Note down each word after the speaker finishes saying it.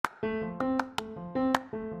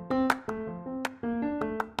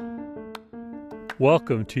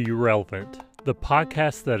Welcome to You Relevant, the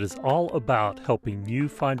podcast that is all about helping you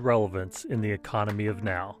find relevance in the economy of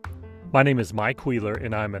now. My name is Mike Wheeler,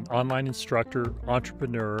 and I'm an online instructor,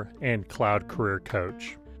 entrepreneur, and cloud career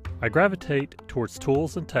coach. I gravitate towards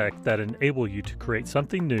tools and tech that enable you to create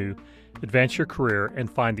something new, advance your career, and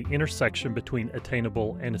find the intersection between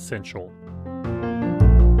attainable and essential.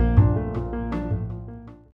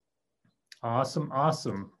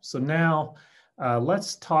 Awesome. So now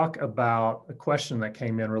let's talk about a question that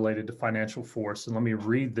came in related to Financial Force. And let me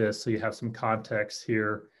read this so you have some context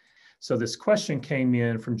here. So this question came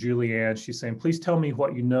in from Julianne. She's saying, please tell me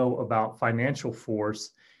what you know about Financial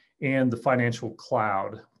Force and the financial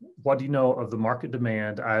cloud. What do you know of the market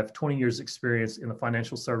demand? I have 20 years experience in the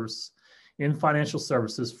financial services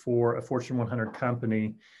for a Fortune 100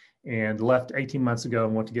 company and left 18 months ago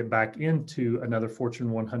and want to get back into another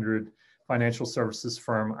Fortune 100 financial services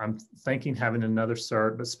firm. I'm thinking having another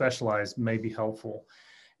cert, but specialized may be helpful.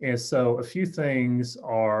 And so a few things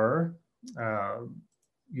are,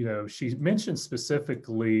 she mentioned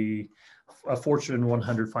specifically a Fortune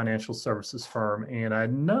 100 financial services firm. And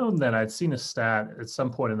I'd known that I'd seen a stat at some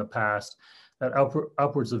point in the past that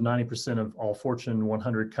upwards of 90% of all Fortune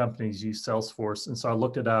 100 companies use Salesforce. And so I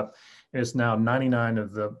looked it up, and it's now 99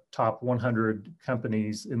 of the top 100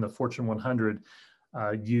 companies in the Fortune 100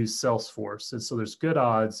 use Salesforce. And so there's good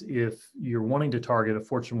odds if you're wanting to target a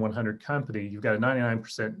Fortune 100 company, you've got a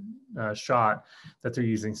 99% shot that they're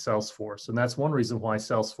using Salesforce. And that's one reason why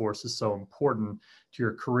Salesforce is so important to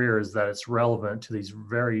your career, is that it's relevant to these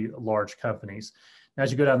very large companies. Now,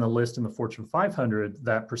 as you go down the list in the Fortune 500,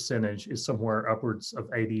 that percentage is somewhere upwards of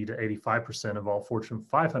 80 to 85% of all Fortune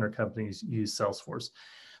 500 companies use Salesforce.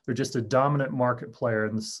 They're just a dominant market player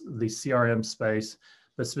in the CRM space.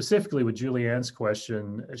 But specifically with Julianne's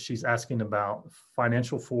question, she's asking about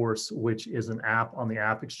Financial Force, which is an app on the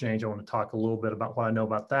App Exchange. I want to talk a little bit about what I know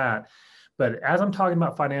about that. But as I'm talking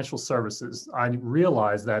about financial services, I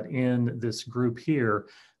realize that in this group here,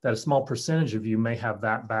 that a small percentage of you may have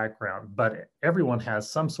that background, but everyone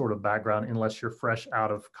has some sort of background unless you're fresh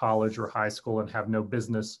out of college or high school and have no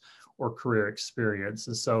business or career experience.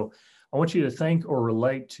 And so I want you to think or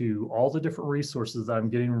relate to all the different resources that I'm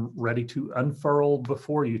getting ready to unfurl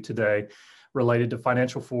before you today related to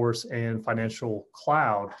Financial Force and Financial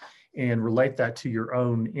Cloud, and relate that to your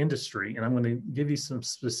own industry. And I'm going to give you some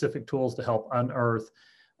specific tools to help unearth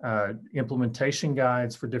implementation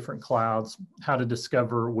guides for different clouds, how to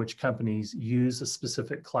discover which companies use a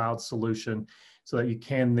specific cloud solution, so that you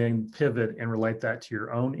can then pivot and relate that to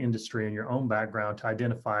your own industry and your own background to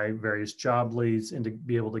identify various job leads and to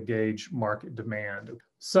be able to gauge market demand.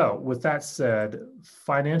 So with that said,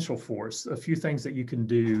 Financial Force, a few things that you can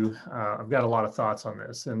do. I've got a lot of thoughts on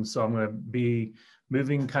this. And so I'm going to be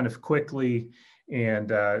moving kind of quickly, and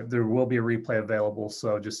there will be a replay available.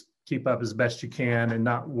 So just keep up as best you can and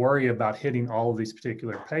not worry about hitting all of these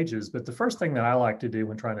particular pages. But the first thing that I like to do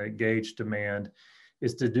when trying to gauge demand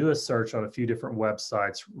is to do a search on a few different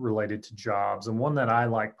websites related to jobs. And one that I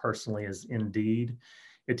like personally is Indeed.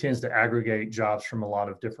 It tends to aggregate jobs from a lot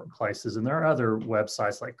of different places. And there are other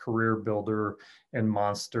websites like Career Builder and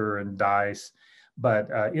Monster and Dice, but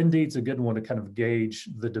Indeed's a good one to kind of gauge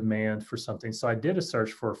the demand for something. So I did a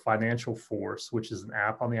search for Financial Force, which is an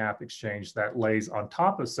app on the App Exchange that lays on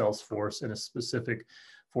top of Salesforce and is specific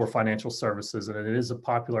for financial services. And it is a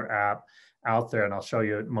popular app out there, and I'll show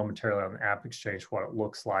you momentarily on the App Exchange what it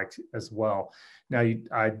looks like as well. Now,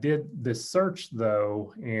 I did this search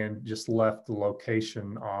though, and just left the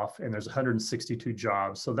location off, and there's 162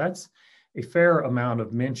 jobs. So that's a fair amount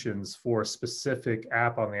of mentions for a specific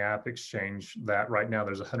app on the App Exchange, that right now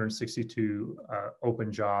there's 162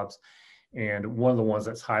 open jobs. And one of the ones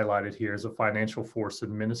that's highlighted here is a Financial Force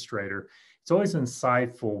administrator. It's always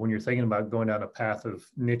insightful when you're thinking about going down a path of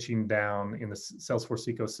niching down in the Salesforce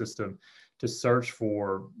ecosystem to search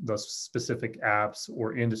for those specific apps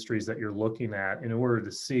or industries that you're looking at in order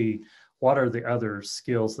to see what are the other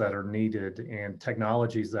skills that are needed and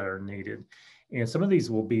technologies that are needed. And some of these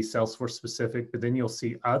will be Salesforce specific, but then you'll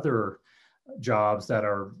see other jobs that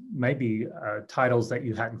are maybe titles that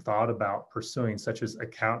you hadn't thought about pursuing, such as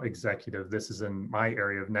account executive. This is in my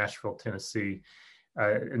area of Nashville, Tennessee,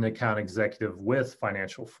 an account executive with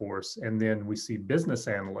Financial Force. And then we see business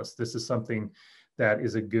analyst. This is something that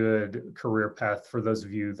is a good career path for those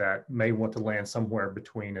of you that may want to land somewhere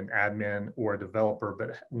between an admin or a developer,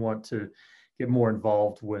 but want to get more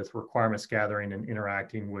involved with requirements gathering and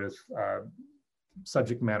interacting with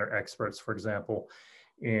subject matter experts, for example.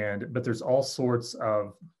 But there's all sorts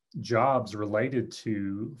of jobs related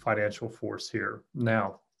to Financial Force here.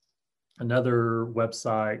 Now, Another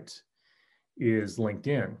website is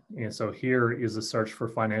LinkedIn. And so here is a search for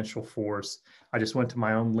Financial Force. I just went to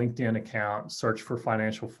my own LinkedIn account, search for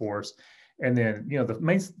Financial Force. And then, the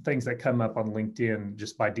main things that come up on LinkedIn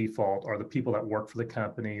just by default are the people that work for the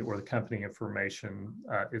company or the company information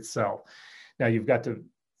itself. Now you've got to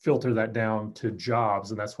filter that down to jobs,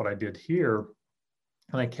 and that's what I did here.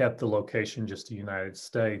 And I kept the location just the United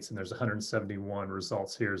States, and there's 171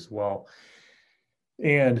 results here as well.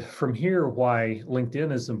 And from here, why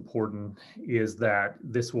LinkedIn is important is that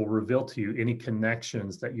this will reveal to you any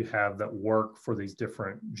connections that you have that work for these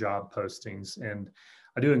different job postings. And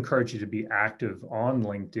I do encourage you to be active on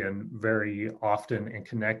LinkedIn very often and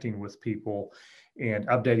connecting with people and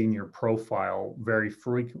updating your profile very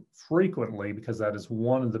frequently, because that is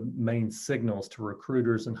one of the main signals to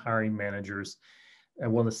recruiters and hiring managers.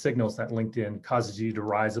 And one of the signals that LinkedIn causes you to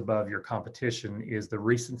rise above your competition is the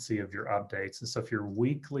recency of your updates. And so if you're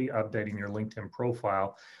weekly updating your LinkedIn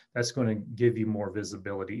profile, that's going to give you more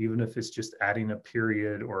visibility, even if it's just adding a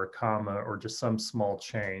period or a comma or just some small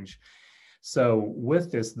change. So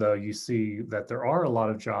with this, though, you see that there are a lot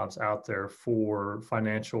of jobs out there for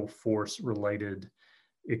Financial Force related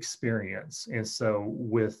experience. And so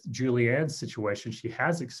with Julianne's situation, she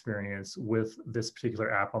has experience with this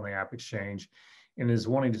particular app on the App Exchange and is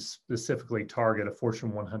wanting to specifically target a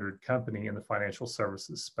Fortune 100 company in the financial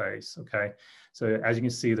services space, okay? So as you can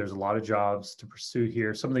see, there's a lot of jobs to pursue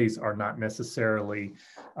here. Some of these are not necessarily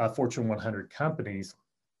Fortune 100 companies,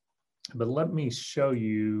 but let me show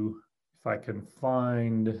you if I can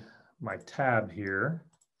find my tab here.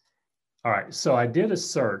 All right, so I did a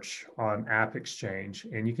search on App Exchange,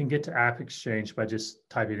 and you can get to App Exchange by just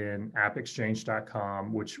typing in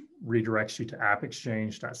appexchange.com, which redirects you to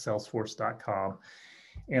appexchange.salesforce.com.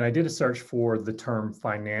 And I did a search for the term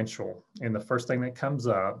financial, and the first thing that comes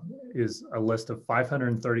up is a list of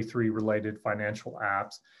 533 related financial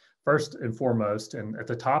apps. First and foremost, and at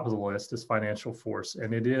the top of the list is Financial Force,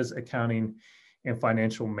 and it is accounting and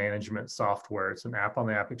financial management software. It's an app on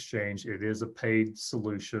the App Exchange. It is a paid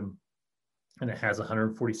solution, and it has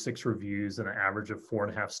 146 reviews and an average of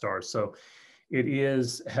 4.5 stars. So it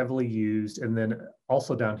is heavily used. And then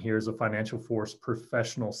also down here is a Financial Force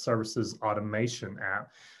professional services automation app.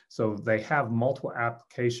 So they have multiple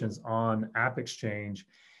applications on App Exchange.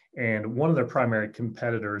 And one of their primary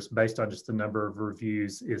competitors, based on just the number of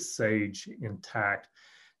reviews, is Sage Intacct.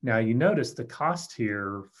 Now you notice the cost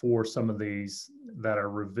here for some of these that are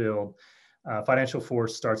revealed. Financial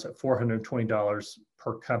Force starts at $420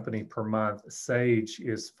 per company per month. Sage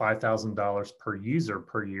is $5,000 per user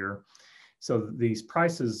per year. So these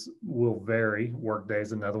prices will vary. Workday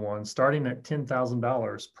is another one, starting at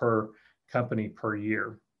 $10,000 per company per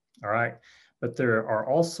year. All right. But there are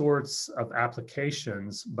all sorts of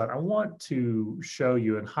applications, but I want to show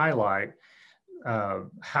you and highlight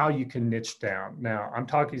how you can niche down. Now, I'm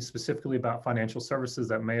talking specifically about financial services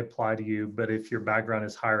that may apply to you, but if your background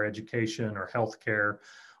is higher education or healthcare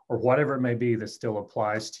or whatever it may be, that still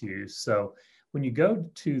applies to you. So when you go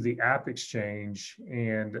to the App Exchange,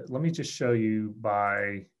 and let me just show you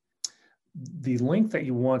by the link that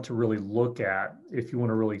you want to really look at if you want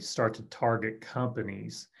to really start to target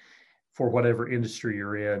companies for whatever industry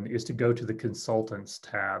you're in, is to go to the Consultants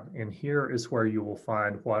tab. And here is where you will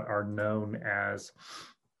find what are known as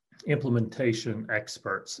implementation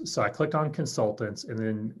experts. So I clicked on Consultants, and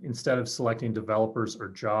then instead of selecting developers or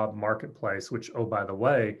job marketplace, which, oh, by the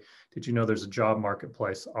way, did you know there's a job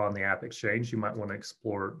marketplace on the App Exchange? You might want to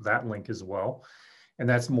explore that link as well. And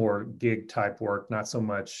that's more gig type work, not so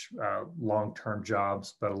much long-term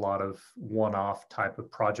jobs, but a lot of one-off type of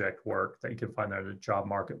project work that you can find at a job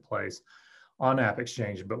marketplace on App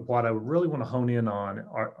Exchange. But what I really want to hone in on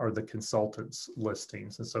are the consultants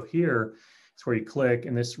listings. And so here is where you click,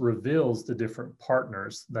 and this reveals the different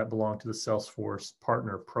partners that belong to the Salesforce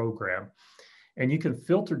Partner Program. And you can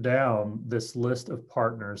filter down this list of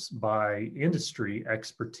partners by industry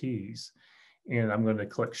expertise. And I'm going to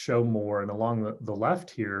click show more. And along the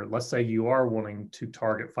left here, let's say you are wanting to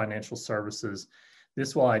target financial services.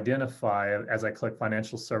 This will identify, as I click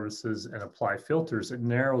financial services and apply filters, it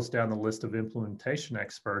narrows down the list of implementation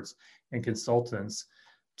experts and consultants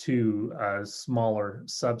to a smaller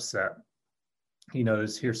subset. You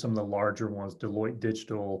notice here some of the larger ones: Deloitte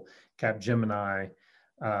Digital, Capgemini,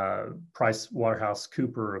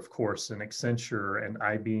 PricewaterhouseCoopers, of course, and Accenture and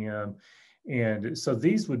IBM. And so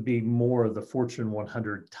these would be more of the Fortune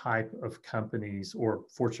 100 type of companies, or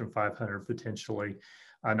Fortune 500 potentially.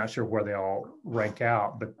 I'm not sure where they all rank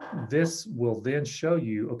out, but this will then show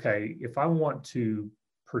you, okay, if I want to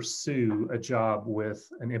pursue a job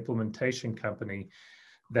with an implementation company,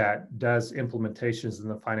 that does implementations in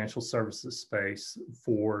the financial services space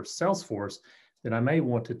for Salesforce, then I may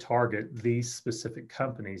want to target these specific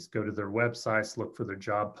companies, go to their websites, look for their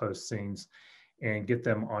job postings, and get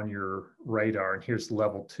them on your radar. And here's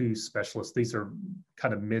level 2 specialists. These are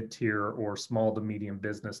kind of mid-tier or small to medium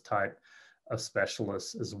business type of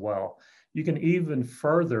specialists as well. You can even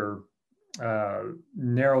further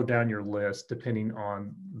narrow down your list depending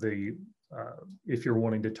on the, if you're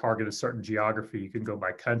wanting to target a certain geography, you can go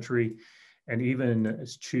by country and even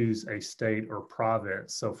choose a state or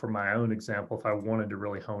province. So for my own example, if I wanted to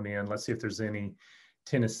really hone in, let's see if there's any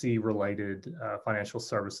Tennessee related financial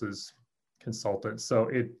services consultants. So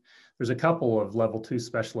there's a couple of level 2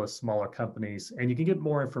 specialists, smaller companies, and you can get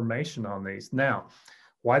more information on these. Now,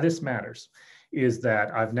 why this matters is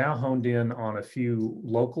that I've now honed in on a few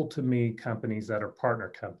local to me companies that are partner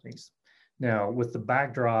companies. Now, with the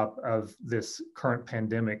backdrop of this current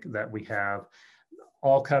pandemic that we have,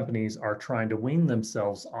 all companies are trying to wean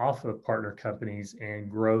themselves off of partner companies and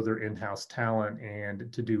grow their in-house talent,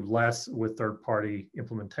 and to do less with third-party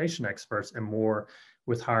implementation experts and more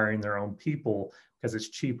with hiring their own people, because it's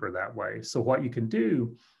cheaper that way. So what you can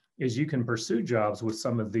do is you can pursue jobs with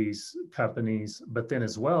some of these companies, but then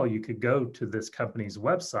as well, you could go to this company's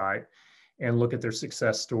website and look at their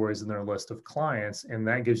success stories and their list of clients. And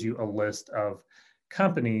that gives you a list of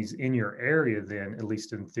companies in your area then, at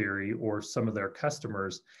least in theory, or some of their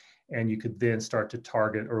customers. And you could then start to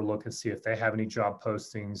target or look and see if they have any job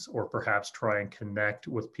postings, or perhaps try and connect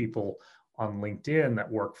with people on LinkedIn that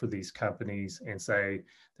work for these companies and say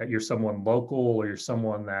that you're someone local or you're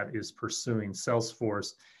someone that is pursuing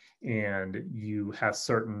Salesforce and you have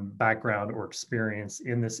certain background or experience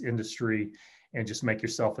in this industry, and just make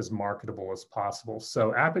yourself as marketable as possible.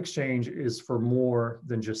 So App Exchange is for more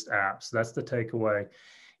than just apps. That's the takeaway.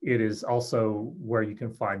 It is also where you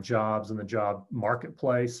can find jobs in the job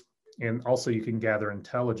marketplace. And also you can gather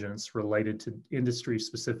intelligence related to industry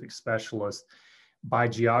specific specialists by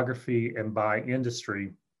geography and by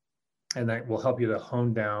industry. And that will help you to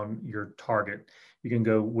hone down your target. You can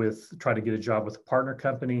go try to get a job with a partner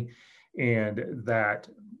company, and that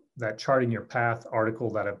charting your path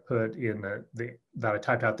article that I put in that I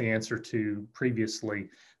typed out the answer to previously,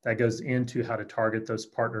 that goes into how to target those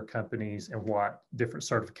partner companies and what different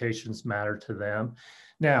certifications matter to them.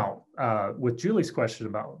 Now, with Julie's question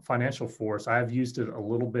about Financial Force, I've used it a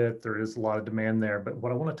little bit. There is a lot of demand there, but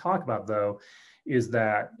what I want to talk about though is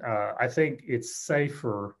that I think it's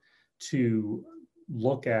safer to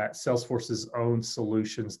look at Salesforce's own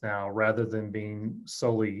solutions now, rather than being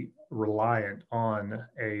solely reliant on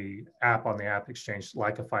a app on the App Exchange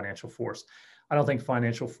like a Financial Force. I don't think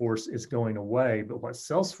Financial Force is going away, but what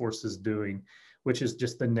Salesforce is doing, which is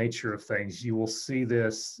just the nature of things, you will see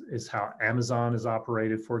this is how Amazon is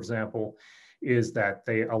operated, for example, is that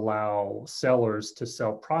they allow sellers to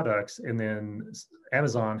sell products, and then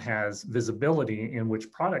Amazon has visibility in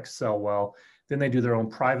which products sell well. Then they do their own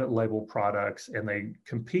private label products and they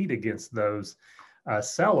compete against those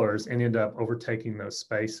sellers and end up overtaking those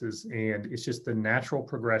spaces. And it's just the natural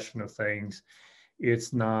progression of things.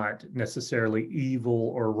 It's not necessarily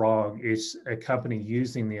evil or wrong. It's a company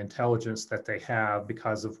using the intelligence that they have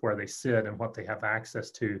because of where they sit and what they have access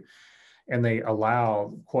to. And they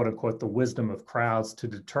allow, quote unquote, the wisdom of crowds to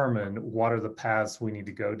determine what are the paths we need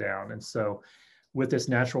to go down. And so with this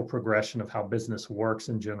natural progression of how business works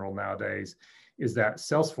in general nowadays, is that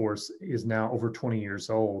Salesforce is now over 20 years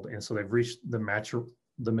old. And so they've reached the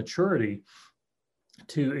maturity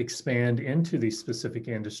to expand into these specific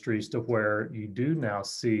industries, to where you do now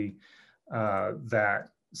see that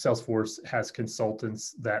Salesforce has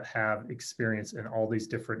consultants that have experience in all these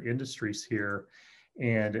different industries here.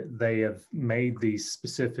 And they have made these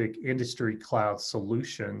specific industry cloud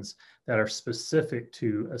solutions that are specific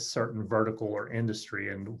to a certain vertical or industry.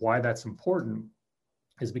 And why that's important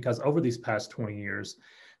is because over these past 20 years,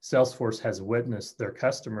 Salesforce has witnessed their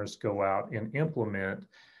customers go out and implement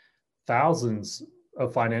thousands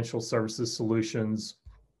of financial services solutions,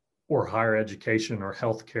 or higher education or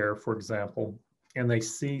healthcare, for example, and they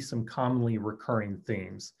see some commonly recurring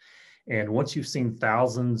themes. And once you've seen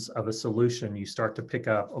thousands of a solution, you start to pick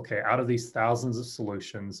up, okay, out of these thousands of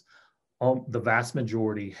solutions, the vast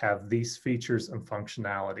majority have these features and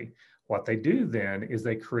functionality. What they do then is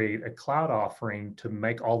they create a cloud offering to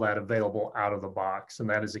make all that available out of the box. And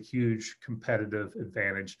that is a huge competitive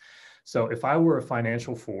advantage. So if I were a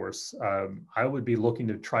Financial Force, I would be looking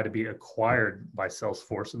to try to be acquired by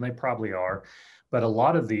Salesforce, and they probably are. But a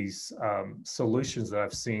lot of these solutions that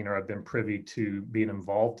I've seen or I've been privy to being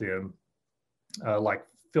involved in, like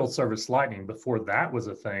Field Service Lightning, before that was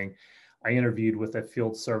a thing, I interviewed with a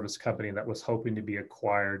field service company that was hoping to be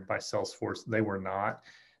acquired by Salesforce. They were not.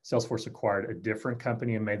 Salesforce acquired a different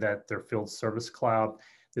company and made that their field service cloud.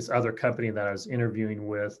 This other company that I was interviewing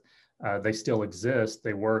with, they still exist.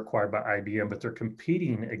 They were acquired by IBM, but they're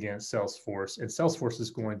competing against Salesforce, and Salesforce is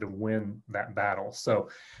going to win that battle. So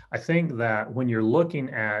I think that when you're looking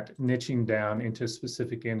at niching down into a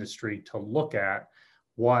specific industry, to look at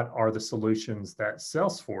what are the solutions that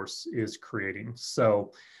Salesforce is creating.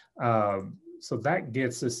 So that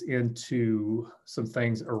gets us into some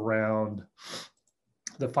things around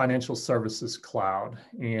the financial services cloud.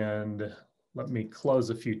 And let me close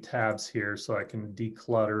a few tabs here so I can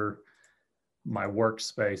declutter my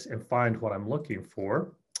workspace and find what I'm looking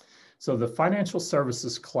for. So the financial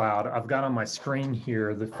services cloud, I've got on my screen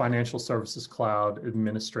here, the financial services cloud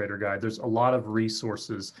administrator guide. There's a lot of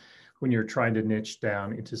resources when you're trying to niche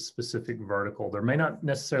down into specific vertical. There may not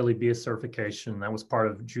necessarily be a certification. That was part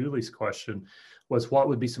of Julie's question, was what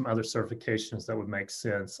would be some other certifications that would make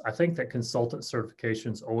sense? I think that consultant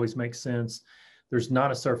certifications always make sense. There's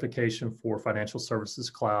not a certification for financial services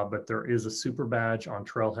cloud, but there is a super badge on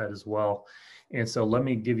Trailhead as well. And so let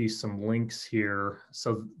me give you some links here.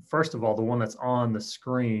 So first of all, the one that's on the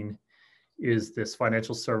screen is this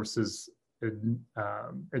financial services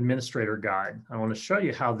administrator guide. I want to show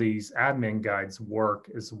you how these admin guides work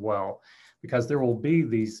as well, because there will be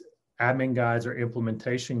these admin guides or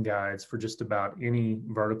implementation guides for just about any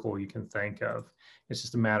vertical you can think of. It's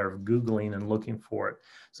just a matter of Googling and looking for it.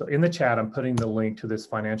 So in the chat, I'm putting the link to this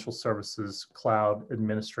financial services cloud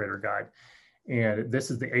administrator guide. And this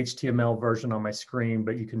is the HTML version on my screen,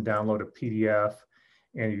 but you can download a PDF,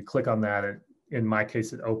 and you click on that. In my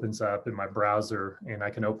case, it opens up in my browser, and I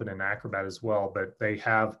can open an Acrobat as well, but they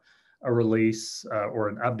have a release or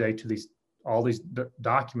an update to all these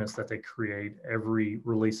documents that they create every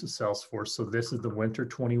release of Salesforce. So this is the Winter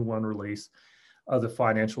 21 release of the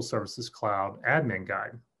Financial Services Cloud Admin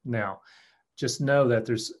Guide. Now, just know that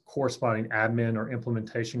there's corresponding admin or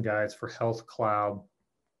implementation guides for Health Cloud,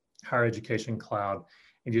 Higher Education Cloud,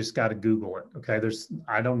 and you just got to Google it. Okay,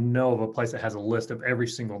 I don't know of a place that has a list of every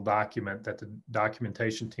single document that the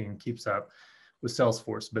documentation team keeps up with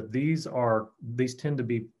Salesforce, but these tend to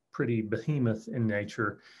be pretty behemoth in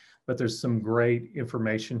nature, but there's some great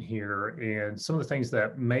information here and some of the things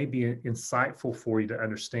that may be insightful for you to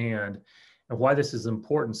understand. And why this is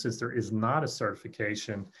important, since there is not a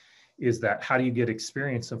certification, is that how do you get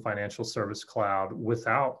experience in Financial Service Cloud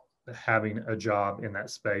without having a job in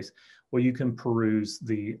that space? Well, you can peruse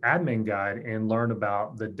the admin guide and learn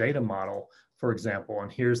about the data model, for example.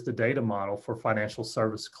 And here's the data model for Financial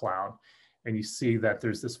Service Cloud. And you see that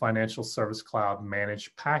there's this Financial Service Cloud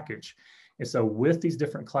managed package. And so with these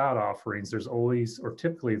different cloud offerings, there's always, or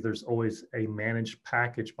typically there's always a managed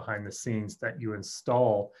package behind the scenes that you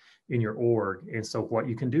install in your org. And so what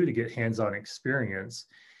you can do to get hands-on experience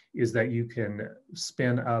is that you can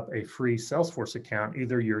spin up a free Salesforce account,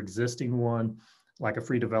 either your existing one, like a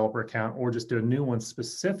free developer account, or just do a new one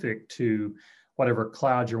specific to whatever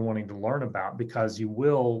cloud you're wanting to learn about, because you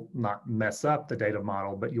will not mess up the data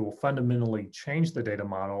model, but you will fundamentally change the data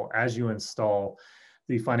model as you install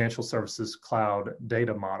the Financial Services Cloud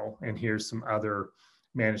data model. And here's some other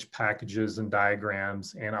managed packages and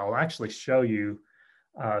diagrams, and I'll actually show you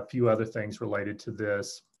a few other things related to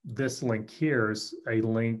this. This link here is a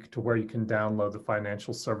link to where you can download the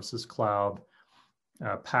Financial Services Cloud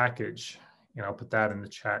package. And I'll put that in the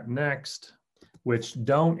chat next, which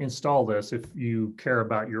don't install this if you care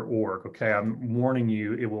about your org, okay? I'm warning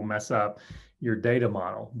you, it will mess up your data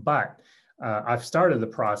model. But I've started the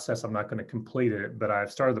process. I'm not going to complete it, but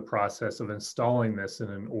I've started the process of installing this in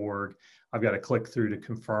an org. I've got to click through to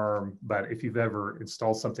confirm, but if you've ever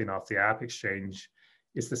installed something off the App Exchange,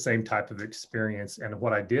 it's the same type of experience. And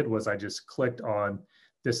what I did was I just clicked on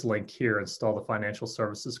this link here, install the Financial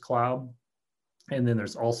Services Cloud. And then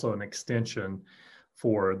there's also an extension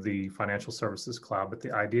for the Financial Services Cloud. But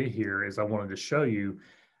the idea here is I wanted to show you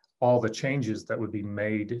all the changes that would be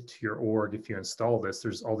made to your org if you install this.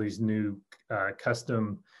 There's all these new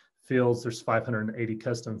custom fields. There's 580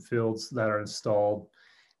 custom fields that are installed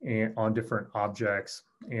on different objects.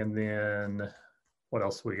 And then what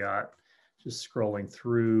else we got? Just scrolling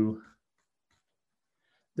through,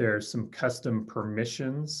 there's some custom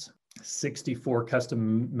permissions, 64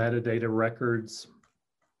 custom metadata records,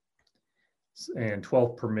 and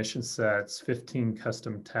 12 permission sets, 15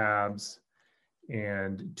 custom tabs,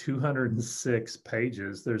 and 206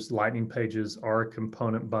 pages. There's lightning pages, R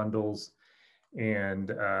component bundles, and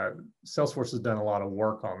Salesforce has done a lot of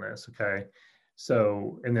work on this, okay?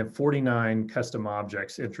 So, and then 49 custom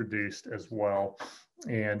objects introduced as well.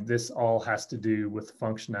 And this all has to do with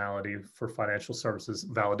functionality for financial services,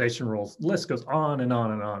 validation rules. The list goes on and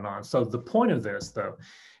on and on and on. So the point of this, though,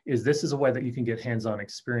 is this is a way that you can get hands-on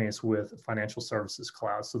experience with financial services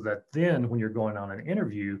cloud, so that then when you're going on an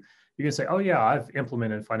interview, you can say, oh yeah, I've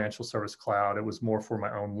implemented financial service cloud. It was more for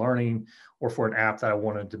my own learning or for an app that I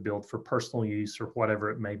wanted to build for personal use or whatever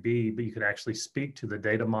it may be. But you can actually speak to the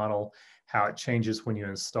data model, how it changes when you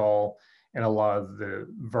install, and a lot of the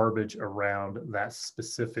verbiage around that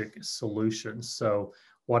specific solution. So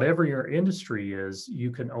whatever your industry is,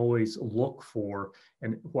 you can always look for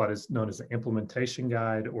what is known as an implementation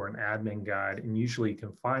guide or an admin guide. And usually you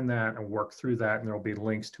can find that and work through that. And there'll be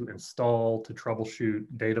links to install, to troubleshoot,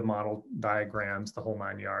 data model diagrams, the whole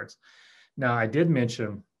 9 yards. Now, I did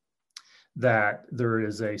mention that there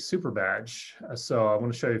is a super badge. So I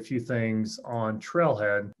want to show you a few things on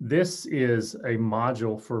Trailhead. This is a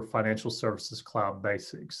module for Financial Services Cloud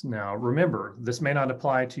Basics. Now, remember, this may not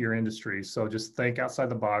apply to your industry. So just think outside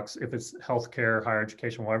the box. If it's healthcare, higher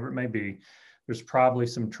education, whatever it may be, there's probably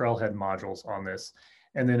some Trailhead modules on this.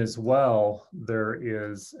 And then as well, there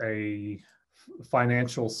is a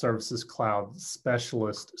Financial Services Cloud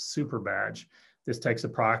Specialist super badge. This takes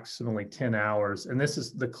approximately 10 hours, and this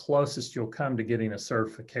is the closest you'll come to getting a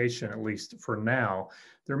certification, at least for now.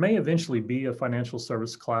 There may eventually be a financial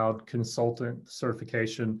service cloud consultant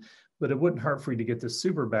certification, but it wouldn't hurt for you to get this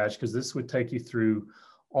super badge, because this would take you through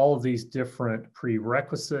all of these different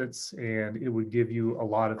prerequisites, and it would give you a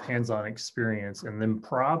lot of hands-on experience. And then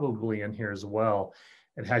probably in here as well,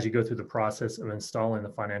 it has you go through the process of installing the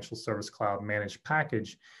Financial Service Cloud Managed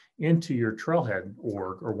package into your Trailhead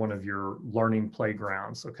org or one of your learning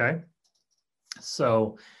playgrounds, okay?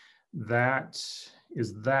 So that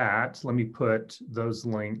is that. Let me put those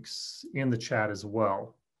links in the chat as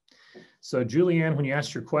well. So Julianne, when you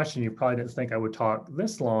asked your question, you probably didn't think I would talk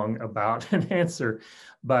this long about an answer,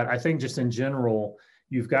 but I think just in general,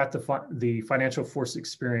 you've got the Financial Force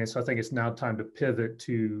experience. So I think it's now time to pivot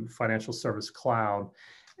to Financial Service Cloud,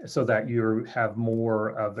 so that you have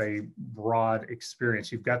more of a broad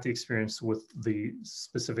experience. You've got the experience with the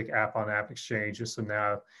specific app on App Exchange. And so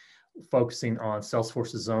now focusing on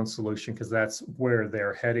Salesforce's own solution, because that's where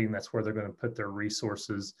they're heading. That's where they're going to put their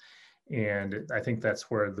resources. And I think that's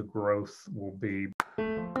where the growth will be.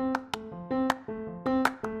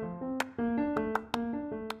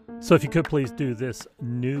 So if you could please do this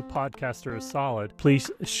new podcaster a solid,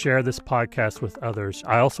 please share this podcast with others.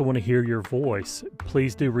 I also want to hear your voice.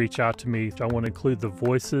 Please do reach out to me. I want to include the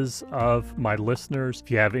voices of my listeners.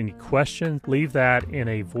 If you have any questions, leave that in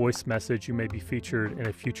a voice message. You may be featured in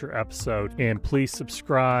a future episode. And please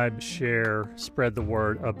subscribe, share, spread the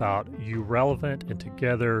word about You Relevant, and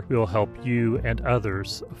together we will help you and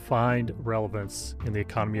others find relevance in the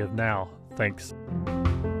economy of now. Thanks.